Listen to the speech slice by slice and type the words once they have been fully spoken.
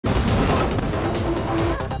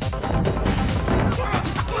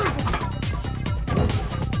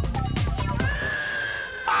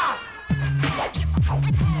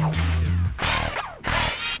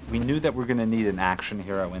that we're going to need an action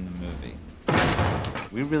hero in the movie.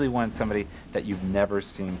 We really wanted somebody that you've never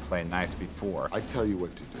seen play nice before. I tell you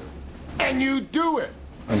what to do. And you do it!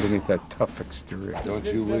 Underneath that tough exterior. Don't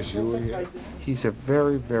you wish you were here? He's a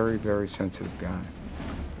very, very, very sensitive guy.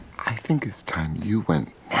 I think it's time you went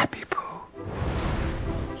nappy poo.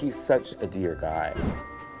 He's such a dear guy.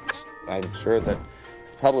 I'm sure that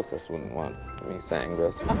his publicist wouldn't want me saying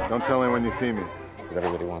this. Don't tell anyone you see me. Because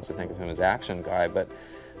everybody wants to think of him as action guy, but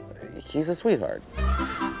he's a sweetheart.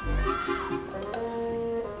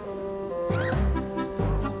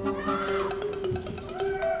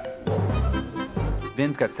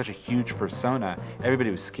 Vin's got such a huge persona. Everybody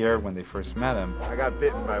was scared when they first met him. I got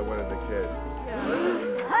bitten by one of the kids.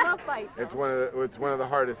 It's one of the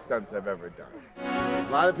hardest stunts I've ever done. A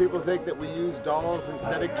lot of people think that we use dolls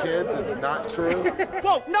instead of kids. It's not true.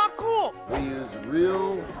 Whoa, not cool! We use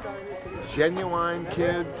real, genuine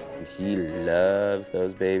kids. He loves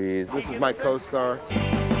those babies. This is my co-star.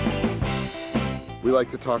 We like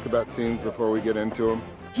to talk about scenes before we get into them.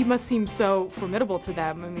 He must seem so formidable to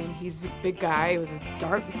them. I mean, he's a big guy with a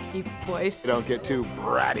dark, deep voice. Don't get too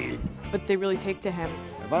bratty. But they really take to him.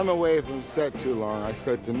 If I'm away from set too long, I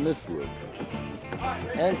start to miss Luke.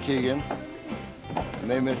 And Keegan. And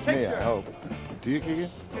they miss me, I hope. Do you, Keegan?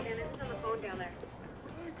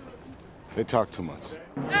 They talk too much.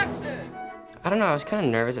 I don't know, I was kind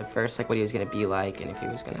of nervous at first, like what he was going to be like and if he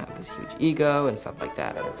was going to have this huge ego and stuff like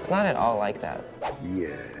that. But it's not at all like that.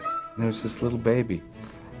 Yeah. There's this little baby,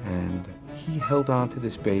 and he held on to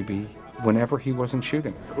this baby whenever he wasn't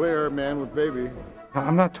shooting. Clear, man with baby. Now,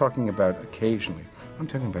 I'm not talking about occasionally. I'm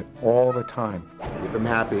talking about all the time. Keep them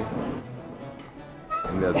happy,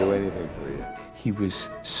 and they'll do anything for you. He was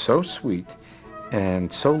so sweet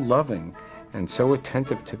and so loving and so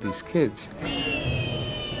attentive to these kids.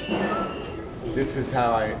 This is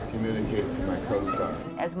how I communicate to my co-star.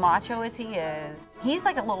 As macho as he is, he's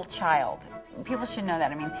like a little child. People should know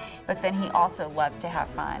that, I mean, but then he also loves to have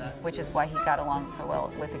fun, which is why he got along so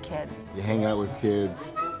well with the kids. You hang out with kids,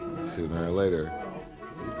 sooner or later,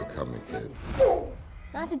 you become a kid.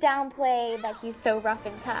 Not to downplay that he's so rough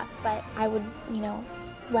and tough, but I would,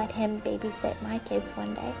 let him babysit my kids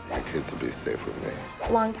one day. My kids will be safe with me.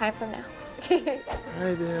 A long time from now.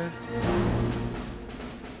 Hi there.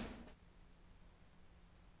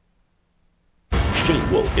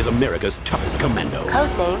 Shane Wolf is America's toughest commando.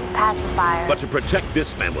 Codename Pacifier. But to protect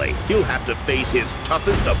this family, he'll have to face his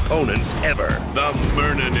toughest opponents ever, the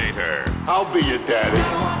Murninator. I'll be your daddy.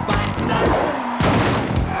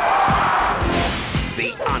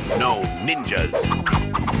 The Unknown Ninjas.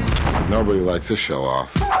 Nobody likes to show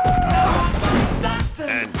off.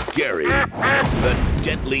 And Gary, the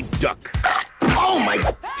Deadly Duck. Oh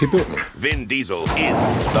my! He bit me. Vin Diesel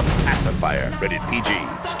is the Pacifier. Rated PG.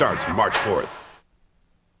 Starts March 4th.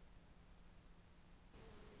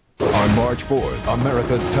 On March 4th,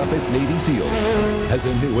 America's toughest Navy SEAL has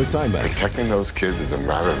a new assignment. Protecting those kids is a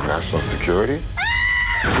matter of national security?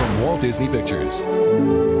 From Walt Disney Pictures.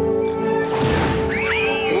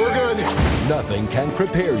 We're good. Nothing can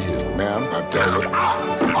prepare you. Ma'am, I've done it.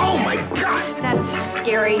 Oh my God! That's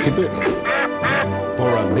scary. He bit me.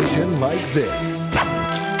 For a mission like this.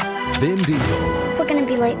 Vin Diesel. We're gonna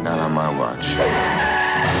be late. Not on my watch.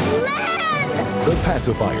 Land! The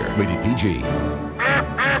Pacifier. Rated PG.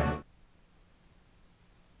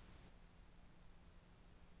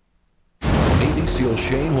 Navy SEAL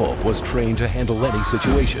Shane Wolf was trained to handle any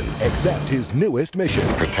situation except his newest mission.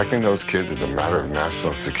 Protecting those kids is a matter of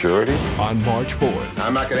national security? On March 4th.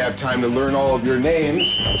 I'm not going to have time to learn all of your names.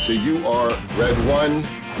 So you are Red 1,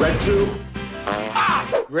 Red 2,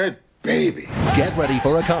 Red Baby. Get ready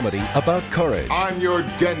for a comedy about courage. I'm your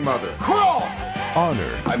dead mother. Crawl!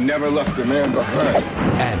 Honor. I've never left a man behind.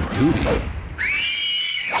 And duty.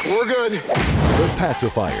 We're good. The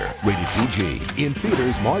Pacifier. Rated PG. In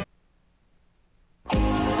theaters March.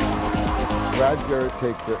 Brad Garrett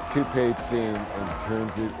takes a two-page scene and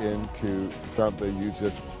turns it into something you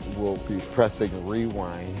just will be pressing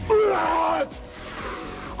rewind.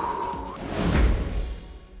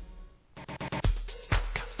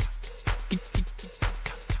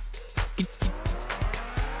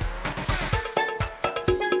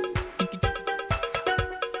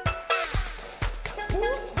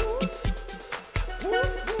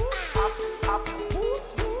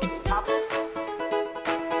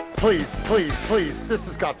 Please, please, please, this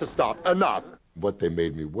has got to stop. Enough. What they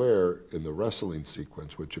made me wear in the wrestling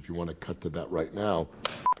sequence, which if you want to cut to that right now,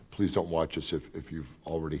 please don't watch this if you've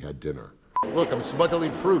already had dinner. Look, I'm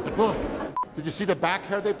smuggling fruit. Look. Did you see the back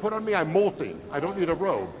hair they put on me? I'm molting. I don't need a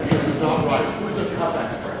robe. This is not right. Who's a cup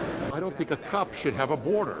expert? I don't think a cup should have a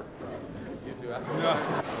border.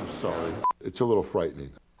 I'm sorry. It's a little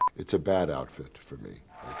frightening. It's a bad outfit for me.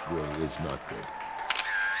 It really is not good.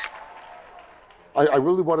 I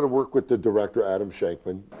really wanted to work with the director, Adam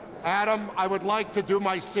Shankman. Adam, I would like to do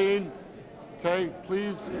my scene. Okay,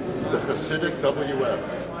 please. The Hasidic WF.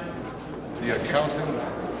 The accountant.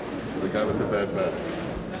 The guy with the bad bet.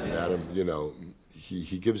 Adam, you know,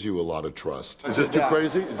 he gives you a lot of trust. Is this too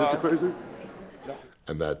crazy? Is this too crazy? No.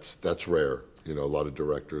 And that's rare. You know, a lot of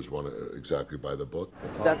directors want to exactly by the book.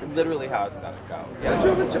 That's literally how it's got to go. Yeah,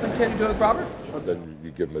 can you do it proper? Then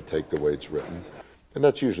you give them a take the way it's written. And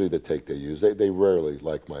that's usually the take they use. They rarely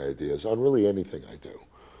like my ideas on really anything I do.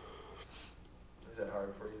 Is that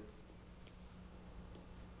hard for you?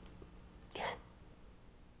 Yeah.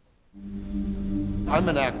 I'm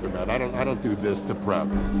an actor, man. I don't do this to prep.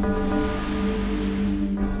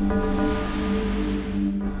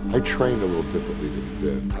 I train a little differently than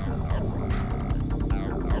Vin.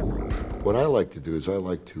 What I like to do is I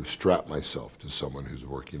like to strap myself to someone who's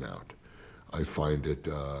working out. I find it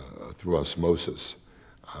through osmosis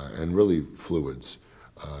and really fluids.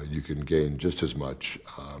 You can gain just as much,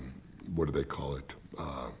 what do they call it,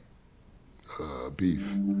 beef.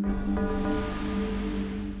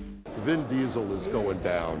 Vin Diesel is going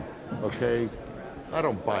down, okay? I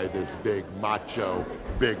don't buy this big macho,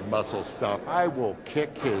 big muscle stuff. I will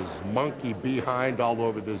kick his monkey behind all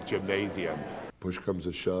over this gymnasium. Push comes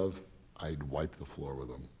to shove, I'd wipe the floor with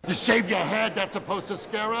him. You shave your head, that's supposed to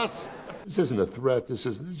scare us? This isn't a threat, it's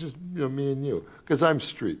just, me and you. Because I'm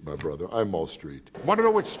street, my brother, I'm all street. Want to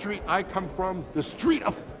know which street I come from? The street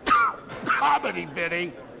of comedy,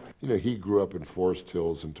 Vinny. You know, he grew up in Forest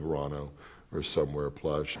Hills in Toronto, or somewhere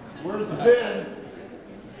plush. Where's Vin?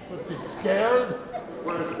 What's he, scared?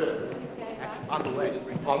 Where's Vin? On the way.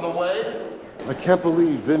 On the way? I can't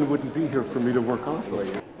believe Vin wouldn't be here for me to work off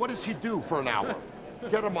of. What does he do for an hour?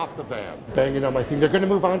 Get him off the van. Banging on my thing. They're going to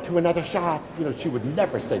move on to another shot. You know, she would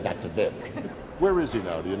never say that to Vin. Where is he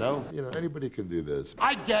now, do you know? You know, anybody can do this.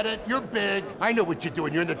 I get it. You're big. I know what you're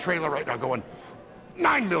doing. You're in the trailer right now going,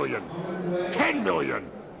 9 million, 10 million,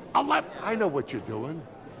 11. I know what you're doing.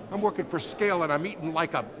 I'm working for scale and I'm eating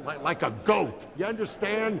like a goat. You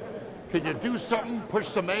understand? Can you do something? Push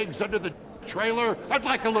some eggs under the trailer? I'd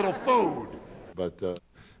like a little food. But,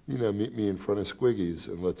 you know, meet me in front of Squiggy's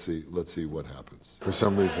and let's see what happens. For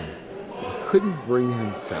some reason, he couldn't bring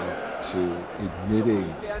himself to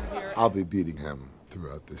admitting I'll be beating him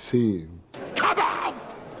throughout the scene. Come out!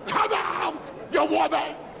 Come out, you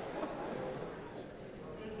woman!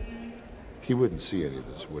 He wouldn't see any of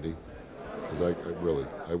this, would he? Because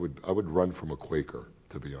I would run from a Quaker,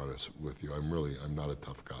 to be honest with you. I'm not a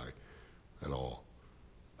tough guy at all.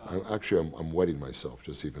 I'm wetting myself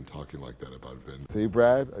just even talking like that about Vin. See,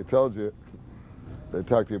 Brad, I told you. Better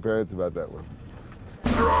talk to your parents about that one.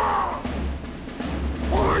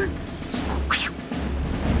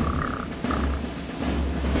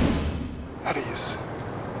 How do you